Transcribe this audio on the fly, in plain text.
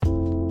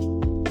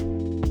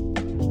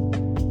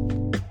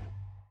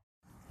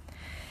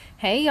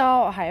Hey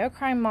y'all, Ohio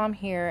Crime Mom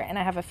here, and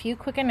I have a few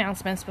quick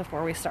announcements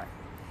before we start.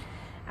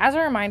 As a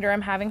reminder,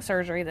 I'm having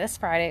surgery this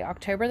Friday,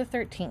 October the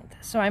 13th,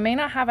 so I may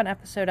not have an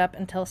episode up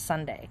until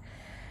Sunday.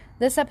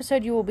 This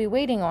episode you will be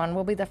waiting on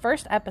will be the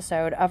first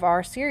episode of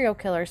our serial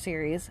killer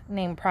series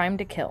named Prime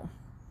to Kill.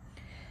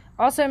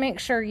 Also, make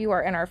sure you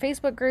are in our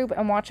Facebook group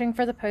and watching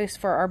for the post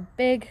for our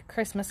big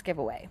Christmas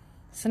giveaway.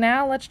 So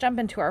now let's jump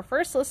into our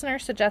first listener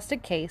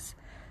suggested case,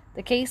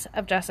 the case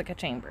of Jessica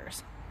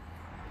Chambers.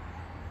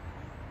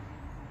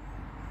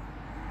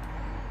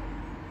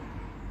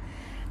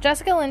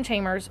 Jessica Lynn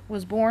Chambers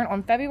was born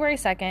on February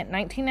 2nd,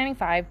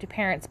 1995 to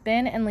parents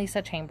Ben and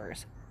Lisa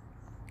Chambers.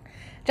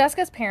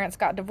 Jessica's parents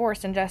got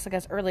divorced in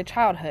Jessica's early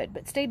childhood,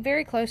 but stayed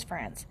very close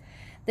friends.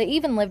 They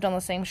even lived on the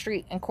same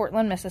street in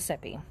Cortland,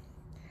 Mississippi.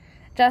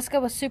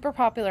 Jessica was super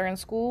popular in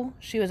school,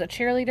 she was a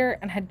cheerleader,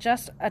 and had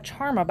just a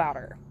charm about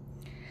her.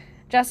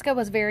 Jessica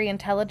was very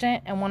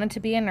intelligent and wanted to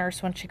be a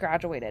nurse when she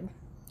graduated.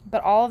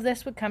 But all of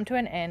this would come to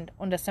an end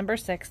on December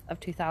 6th of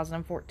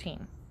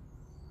 2014.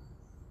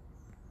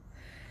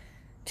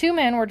 Two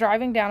men were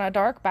driving down a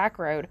dark back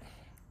road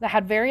that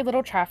had very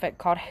little traffic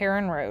called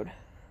Heron Road.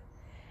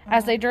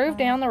 As they drove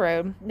down the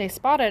road, they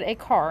spotted a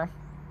car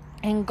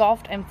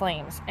engulfed in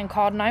flames and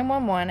called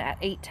 911 at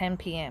 8:10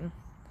 p.m.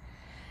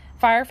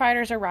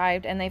 Firefighters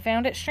arrived and they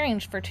found it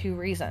strange for two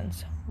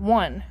reasons.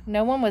 One,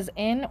 no one was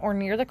in or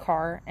near the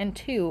car, and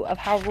two, of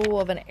how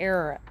rural of an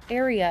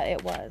area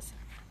it was.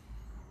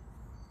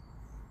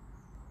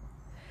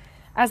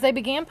 As they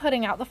began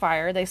putting out the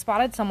fire, they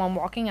spotted someone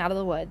walking out of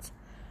the woods.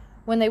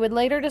 When they would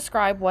later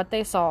describe what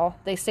they saw,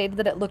 they stated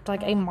that it looked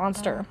like a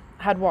monster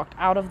had walked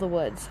out of the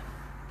woods.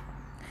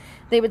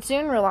 They would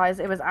soon realize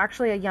it was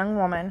actually a young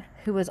woman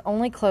who was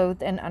only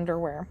clothed in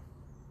underwear.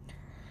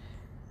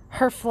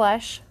 Her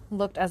flesh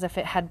looked as if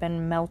it had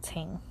been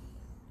melting.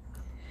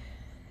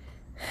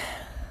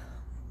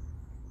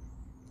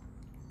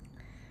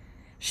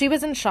 She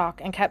was in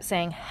shock and kept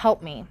saying,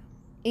 "Help me."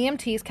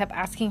 EMTs kept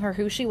asking her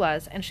who she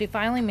was, and she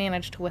finally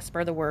managed to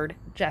whisper the word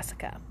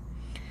Jessica.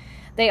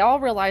 They all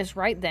realized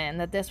right then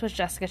that this was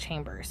Jessica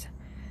Chambers.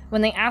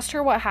 When they asked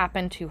her what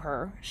happened to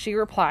her, she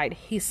replied,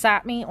 "He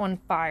set me on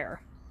fire."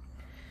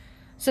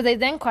 So they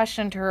then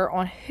questioned her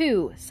on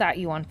who set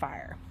you on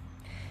fire.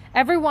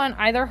 Everyone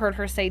either heard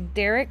her say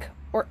Derek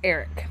or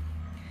Eric.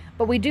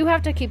 But we do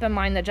have to keep in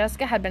mind that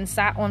Jessica had been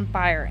set on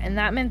fire, and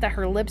that meant that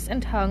her lips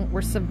and tongue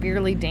were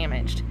severely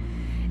damaged.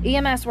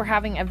 EMS were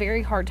having a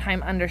very hard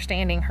time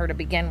understanding her to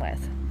begin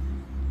with.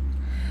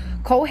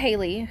 Cole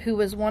Haley, who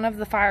was one of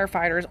the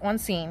firefighters on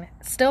scene,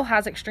 still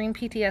has extreme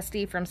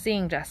PTSD from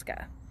seeing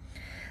Jessica.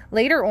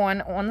 Later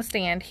on the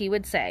stand, he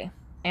would say,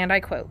 and I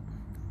quote,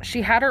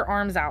 "She had her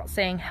arms out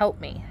saying,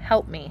 'Help me,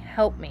 help me,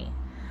 help me.'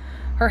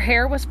 Her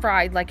hair was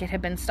fried like it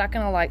had been stuck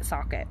in a light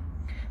socket.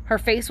 Her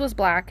face was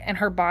black and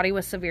her body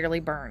was severely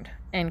burned."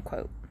 End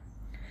quote.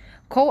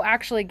 Cole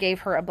actually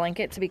gave her a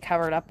blanket to be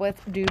covered up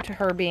with due to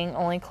her being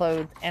only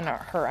clothed in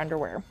her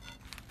underwear.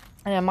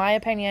 And in my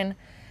opinion,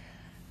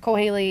 Cole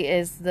Haley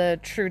is the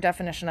true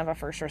definition of a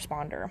first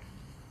responder.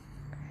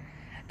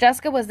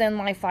 Jessica was then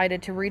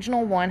life-flighted to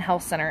Regional 1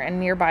 Health Center in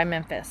nearby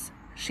Memphis.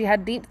 She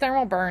had deep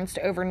thermal burns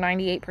to over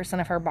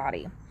 98% of her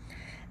body.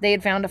 They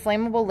had found a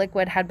flammable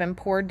liquid had been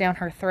poured down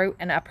her throat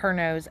and up her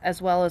nose,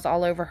 as well as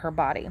all over her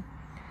body.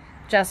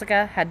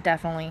 Jessica had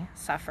definitely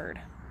suffered.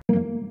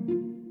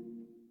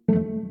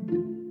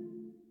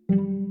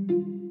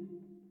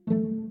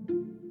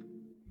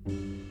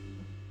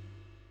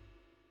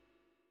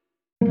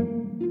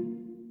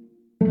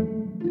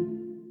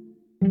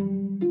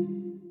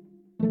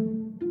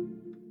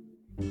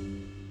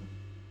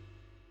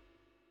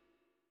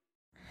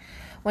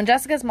 When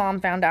Jessica's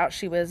mom found out,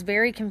 she was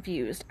very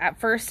confused, at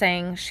first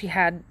saying she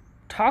had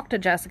talked to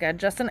Jessica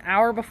just an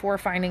hour before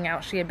finding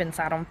out she had been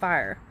set on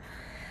fire.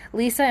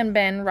 Lisa and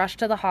Ben rushed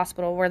to the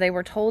hospital where they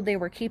were told they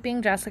were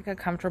keeping Jessica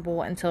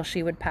comfortable until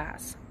she would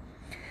pass.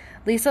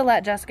 Lisa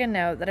let Jessica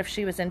know that if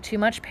she was in too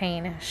much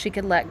pain, she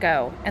could let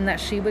go and that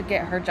she would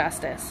get her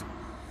justice.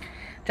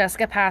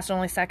 Jessica passed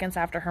only seconds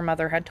after her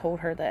mother had told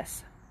her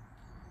this.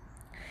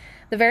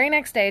 The very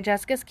next day,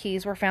 Jessica's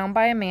keys were found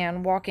by a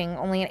man walking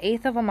only an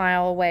eighth of a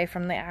mile away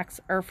from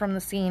the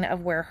scene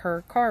of where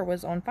her car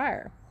was on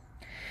fire.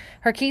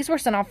 Her keys were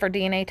sent off for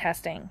DNA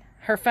testing.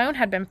 Her phone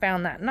had been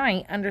found that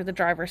night under the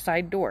driver's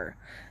side door,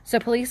 so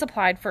police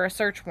applied for a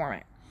search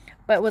warrant,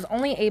 but was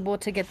only able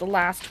to get the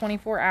last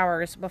 24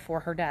 hours before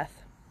her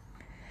death.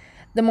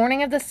 The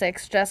morning of the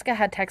 6th, Jessica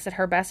had texted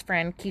her best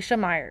friend, Keisha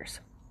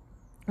Myers.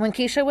 When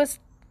Keisha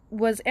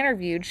was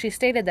interviewed, she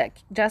stated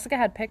that Jessica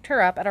had picked her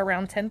up at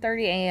around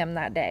 10:30 a.m.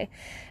 that day,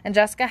 and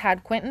Jessica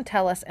had Quentin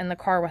Tellis in the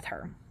car with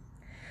her.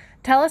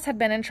 Tellis had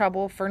been in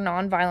trouble for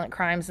nonviolent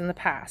crimes in the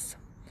past,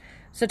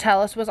 so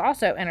Tellis was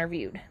also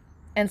interviewed,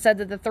 and said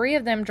that the three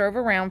of them drove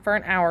around for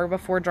an hour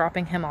before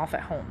dropping him off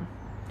at home.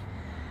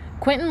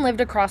 Quentin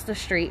lived across the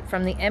street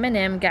from the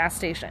M&M gas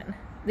station.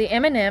 The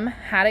M&M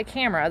had a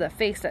camera that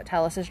faced at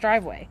Tellis'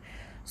 driveway,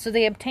 so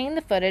they obtained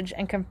the footage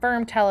and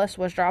confirmed Tellis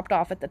was dropped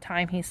off at the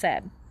time he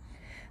said.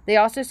 They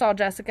also saw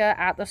Jessica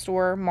at the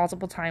store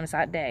multiple times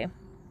that day.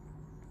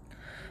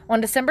 On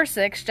December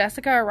 6th,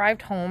 Jessica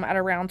arrived home at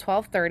around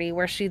 12:30,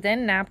 where she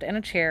then napped in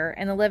a chair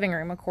in the living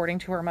room, according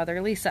to her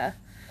mother, Lisa.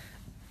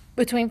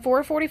 Between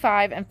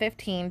 4:45 and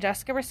 15,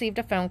 Jessica received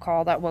a phone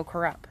call that woke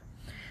her up.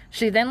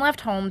 She then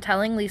left home,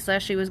 telling Lisa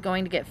she was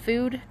going to get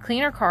food,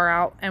 clean her car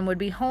out, and would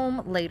be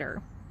home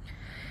later.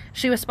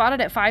 She was spotted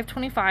at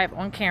 5:25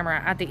 on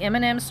camera at the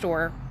M&M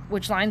store,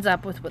 which lines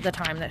up with the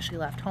time that she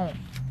left home.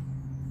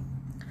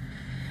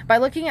 By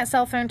looking at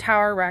cell phone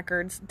tower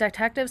records,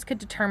 detectives could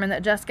determine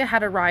that Jessica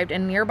had arrived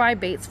in nearby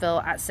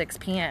Batesville at 6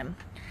 p.m.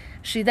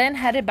 She then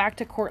headed back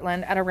to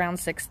Cortland at around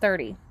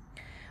 6:30.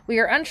 We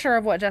are unsure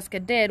of what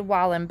Jessica did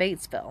while in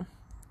Batesville,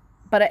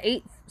 but at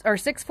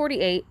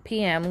 6:48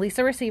 p.m.,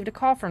 Lisa received a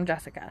call from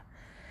Jessica.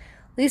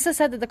 Lisa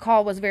said that the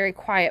call was very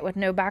quiet with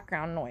no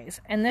background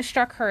noise, and this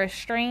struck her as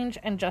strange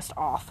and just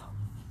off.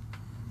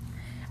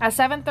 At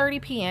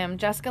 7:30 p.m.,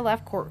 Jessica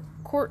left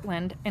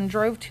Cortland and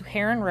drove to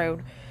Heron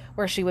Road,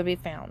 where she would be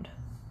found.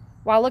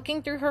 While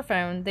looking through her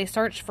phone, they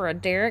searched for a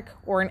Derek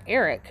or an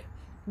Eric,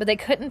 but they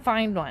couldn't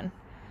find one.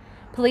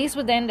 Police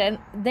would then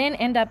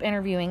end up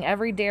interviewing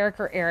every Derek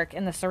or Eric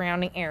in the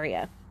surrounding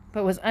area,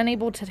 but was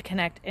unable to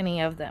connect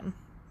any of them.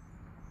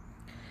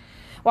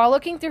 While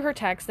looking through her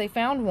texts, they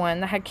found one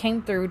that had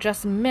came through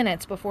just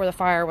minutes before the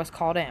fire was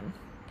called in.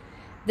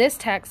 This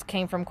text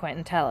came from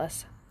Quentin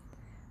Tellis.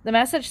 The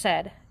message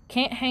said,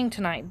 "Can't hang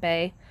tonight,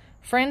 bae.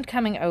 Friend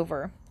coming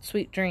over.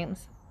 Sweet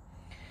dreams."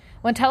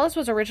 When Tellis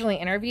was originally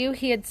interviewed,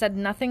 he had said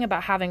nothing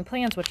about having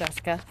plans with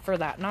Jessica for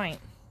that night.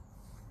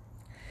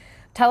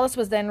 Tellis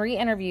was then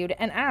re-interviewed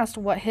and asked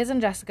what his and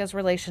Jessica's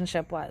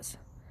relationship was.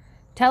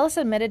 Tellis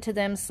admitted to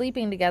them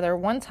sleeping together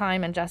one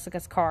time in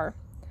Jessica's car.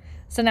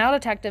 So now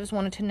detectives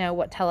wanted to know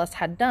what Tellis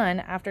had done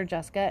after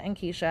Jessica and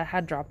Keisha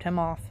had dropped him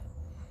off.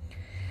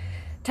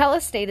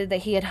 Tellis stated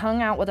that he had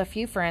hung out with a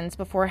few friends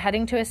before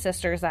heading to his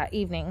sister's that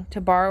evening to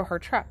borrow her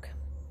truck.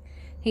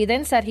 He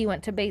then said he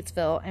went to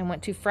Batesville and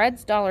went to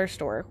Fred's Dollar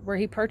Store, where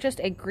he purchased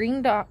a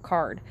green dot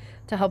card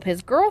to help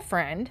his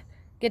girlfriend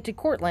get to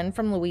Cortland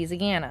from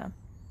Louisiana.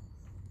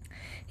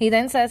 He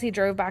then says he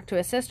drove back to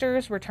his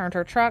sister's, returned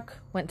her truck,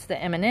 went to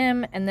the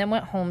M&M, and then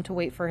went home to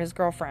wait for his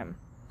girlfriend.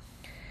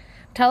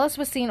 Tellis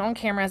was seen on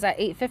cameras at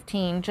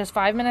 8:15, just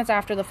 5 minutes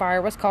after the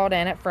fire was called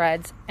in at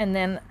Fred's, and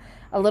then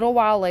a little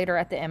while later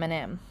at the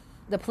M&M.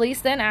 The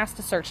police then asked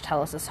to search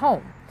Tellis'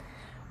 home,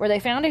 where they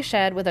found a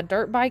shed with a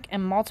dirt bike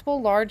and multiple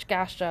large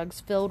gas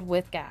jugs filled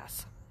with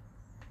gas.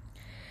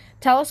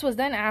 Tellis was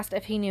then asked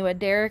if he knew a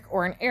Derek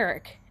or an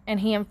Eric,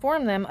 and he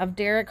informed them of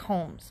Derek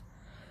Holmes.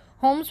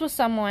 Holmes was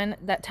someone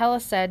that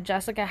Tellis said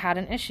Jessica had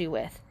an issue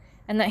with,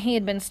 and that he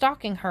had been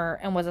stalking her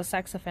and was a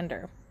sex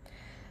offender.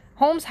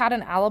 Holmes had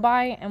an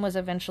alibi and was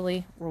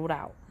eventually ruled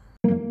out.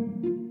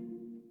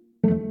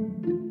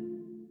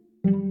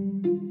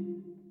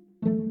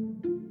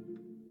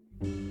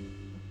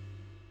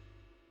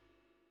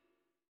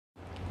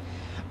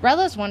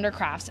 Rella's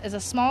Wondercrafts is a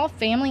small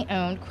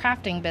family-owned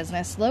crafting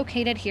business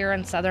located here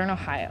in southern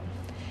Ohio.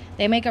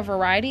 They make a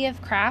variety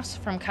of crafts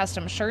from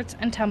custom shirts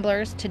and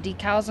tumblers to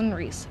decals and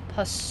wreaths,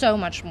 plus so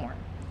much more.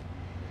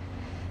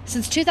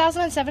 Since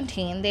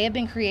 2017, they have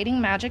been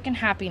creating magic and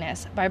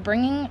happiness by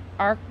bringing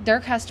their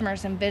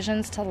customers and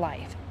visions to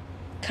life.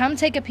 Come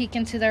take a peek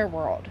into their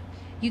world.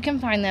 You can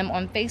find them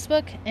on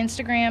Facebook,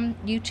 Instagram,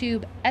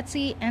 YouTube,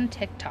 Etsy, and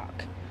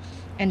TikTok.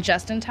 And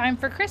just in time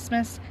for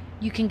Christmas,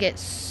 you can get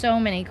so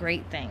many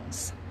great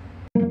things.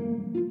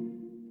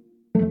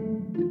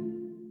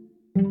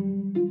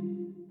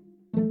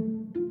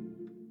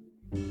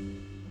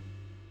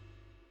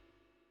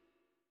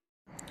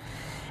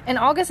 In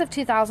August of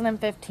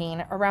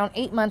 2015, around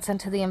 8 months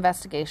into the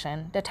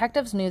investigation,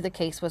 detectives knew the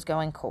case was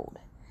going cold.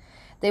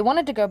 They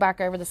wanted to go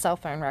back over the cell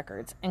phone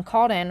records and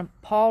called in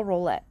Paul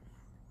Roulette.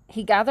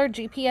 He gathered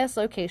GPS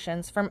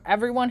locations from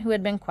everyone who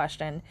had been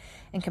questioned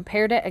and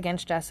compared it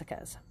against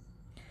Jessica's.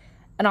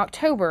 In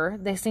October,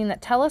 they seen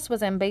that Tellis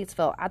was in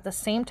Batesville at the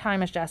same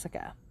time as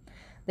Jessica.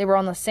 They were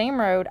on the same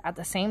road at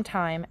the same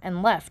time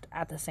and left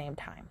at the same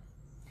time.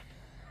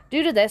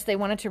 Due to this, they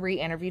wanted to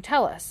re-interview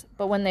Tellis,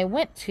 but when they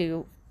went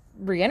to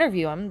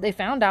re-interview him, they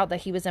found out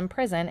that he was in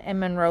prison in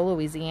Monroe,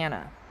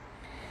 Louisiana.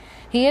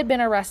 He had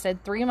been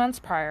arrested 3 months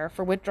prior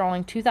for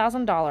withdrawing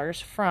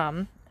 $2,000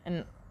 from,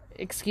 and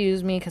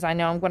excuse me because I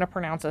know I'm going to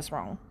pronounce this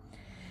wrong,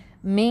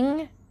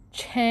 Ming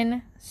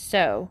Chen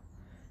So,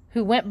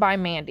 who went by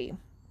Mandy.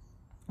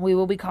 We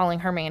will be calling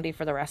her Mandy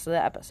for the rest of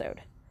the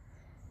episode.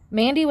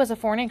 Mandy was a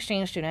foreign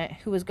exchange student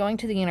who was going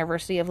to the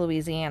University of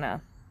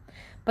Louisiana.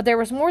 But there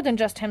was more than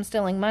just him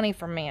stealing money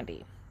from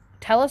Mandy.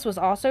 Tellis was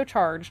also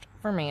charged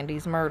for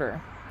Mandy's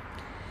murder.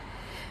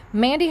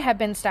 Mandy had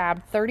been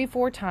stabbed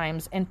 34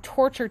 times and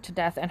tortured to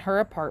death in her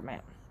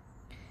apartment.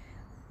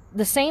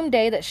 The same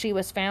day that she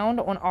was found,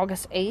 on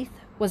August 8th,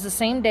 was the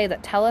same day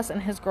that Tellis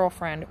and his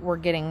girlfriend were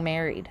getting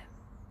married.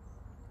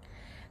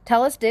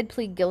 Tellis did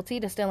plead guilty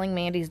to stealing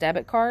Mandy's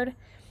debit card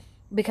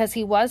because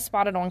he was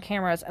spotted on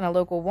cameras in a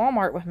local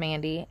Walmart with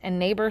Mandy, and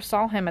neighbors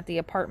saw him at the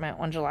apartment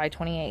on July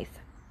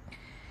 28th.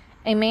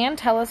 A man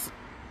Tellis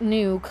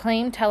knew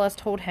claimed Tellus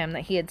told him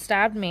that he had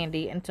stabbed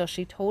Mandy until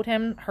she told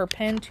him her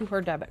PIN to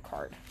her debit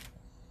card.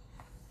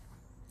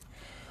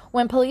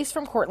 When police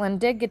from Cortland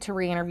did get to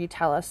re-interview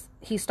Tellus,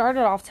 he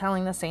started off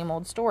telling the same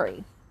old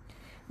story.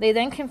 They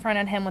then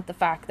confronted him with the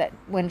fact that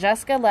when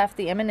Jessica left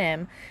the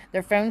M&M,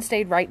 their phones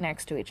stayed right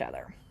next to each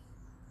other.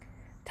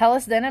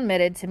 Tellus then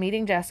admitted to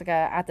meeting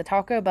Jessica at the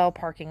Taco Bell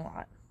parking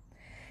lot.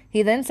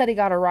 He then said he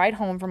got a ride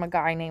home from a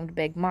guy named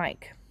Big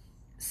Mike.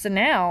 So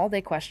now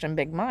they questioned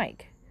Big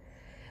Mike.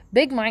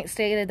 Big Mike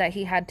stated that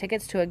he had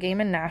tickets to a game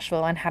in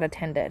Nashville and had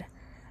attended,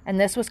 and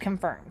this was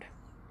confirmed.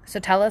 So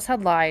Tellus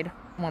had lied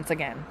once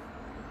again.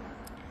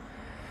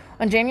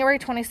 On January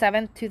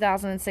 27,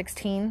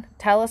 2016,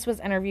 Tellus was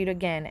interviewed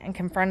again and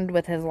confronted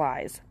with his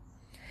lies.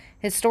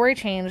 His story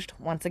changed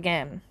once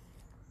again.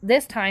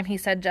 This time he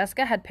said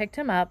Jessica had picked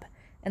him up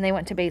and they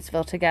went to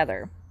Batesville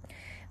together.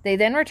 They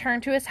then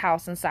returned to his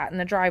house and sat in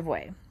the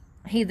driveway.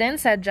 He then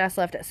said Jess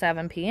left at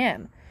 7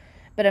 p.m.,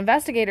 but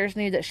investigators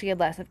knew that she had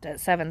left at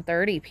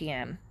 7:30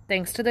 p.m.,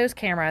 thanks to those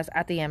cameras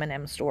at the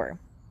M&M store.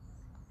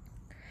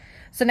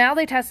 So now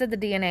they tested the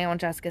DNA on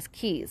Jessica's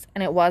keys,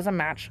 and it was a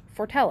match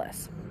for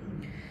Tellus.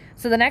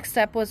 So the next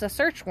step was a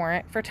search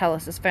warrant for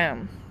Tellus's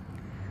phone.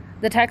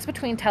 The texts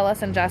between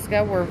Tellus and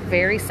Jessica were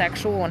very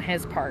sexual on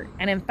his part,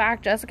 and in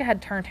fact, Jessica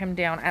had turned him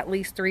down at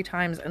least 3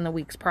 times in the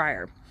weeks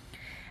prior.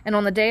 And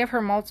on the day of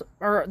her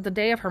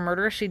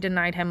murder, she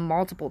denied him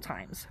multiple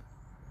times.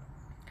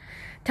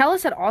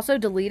 Tellus had also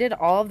deleted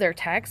all of their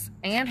texts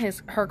and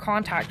her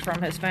contact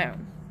from his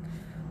phone.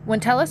 When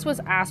Tellus was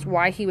asked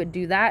why he would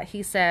do that,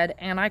 he said,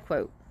 and I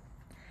quote,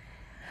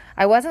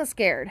 "I wasn't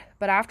scared,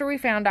 but after we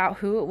found out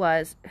who it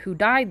was who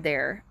died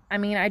there,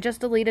 I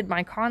just deleted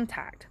my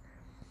contact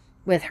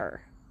with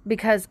her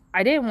because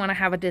I didn't want to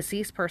have a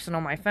deceased person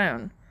on my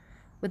phone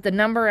with the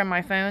number in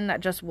my phone that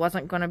just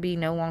wasn't going to be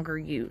no longer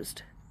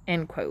used."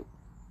 End quote.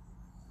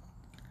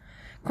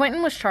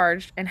 Quentin was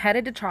charged and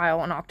headed to trial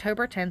on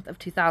October 10th of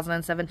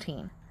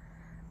 2017.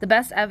 The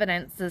best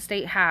evidence the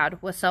state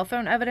had was cell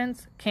phone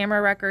evidence,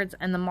 camera records,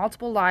 and the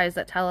multiple lies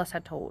that Tellus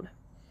had told.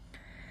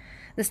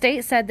 The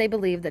state said they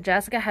believed that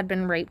Jessica had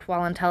been raped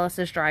while in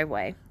Tellus's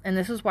driveway, and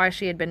this is why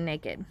she had been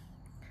naked.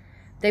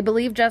 They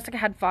believed Jessica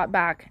had fought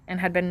back and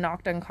had been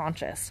knocked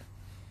unconscious.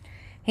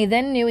 He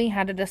then knew he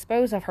had to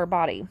dispose of her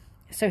body,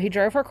 so he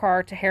drove her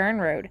car to Heron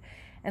Road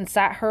and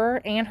set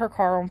her and her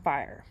car on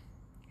fire.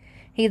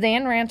 He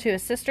then ran to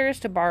his sister's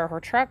to borrow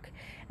her truck,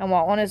 and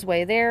while on his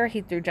way there,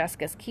 he threw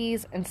Jessica's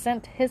keys and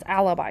sent his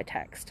alibi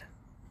text.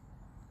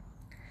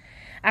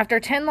 After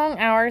 10 long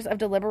hours of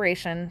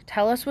deliberation,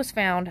 Tellus was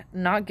found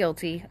not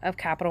guilty of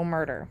capital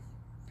murder.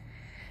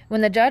 When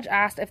the judge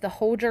asked if the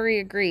whole jury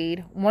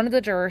agreed, one of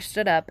the jurors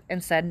stood up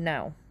and said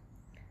no.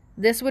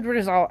 This would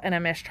result in a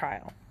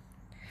mistrial.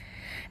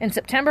 In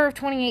September of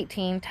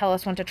 2018,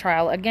 Tellus went to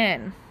trial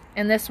again,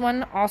 and this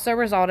one also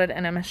resulted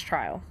in a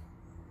mistrial.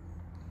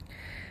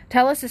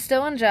 Tellus is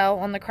still in jail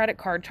on the credit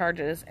card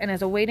charges and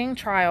is awaiting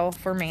trial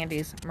for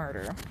Mandy's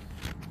murder.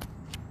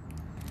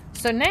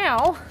 So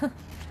now,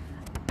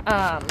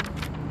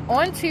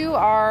 on to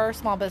our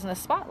small business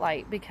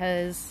spotlight,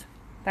 because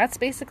that's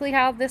basically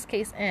how this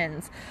case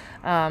ends.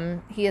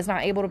 He is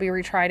not able to be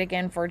retried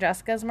again for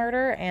Jessica's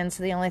murder, and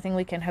so the only thing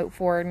we can hope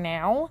for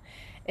now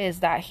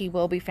is that he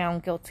will be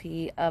found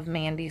guilty of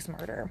Mandy's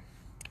murder.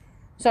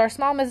 So our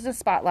small business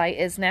spotlight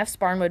is Neff's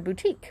Barnwood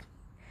Boutique.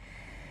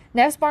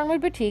 Neff's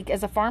Barnwood Boutique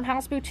is a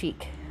farmhouse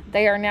boutique.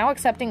 They are now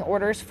accepting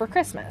orders for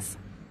Christmas.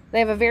 They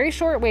have a very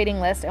short waiting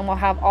list and will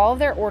have all of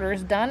their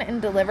orders done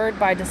and delivered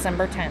by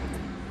December 10th.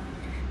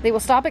 They will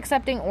stop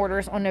accepting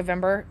orders on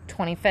November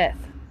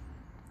 25th.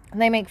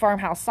 They make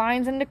farmhouse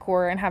signs and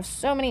decor and have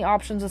so many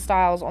options of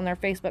styles on their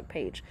Facebook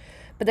page,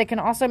 but they can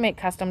also make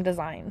custom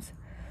designs.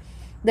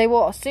 They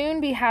will soon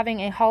be having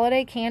a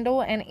holiday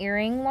candle and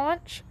earring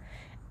launch,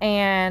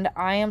 and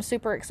I am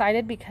super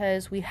excited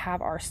because we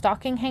have our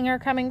stocking hanger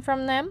coming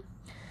from them.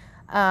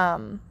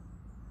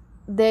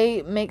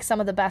 They make some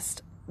of the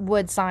best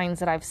wood signs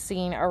that I've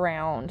seen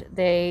around.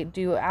 They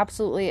do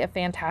absolutely a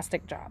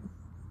fantastic job.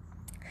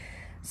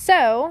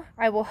 So,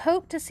 I will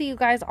hope to see you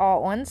guys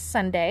all on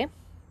Sunday.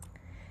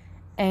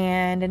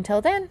 And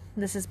until then,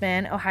 this has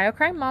been Ohio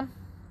Crime Mom.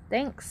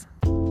 Thanks.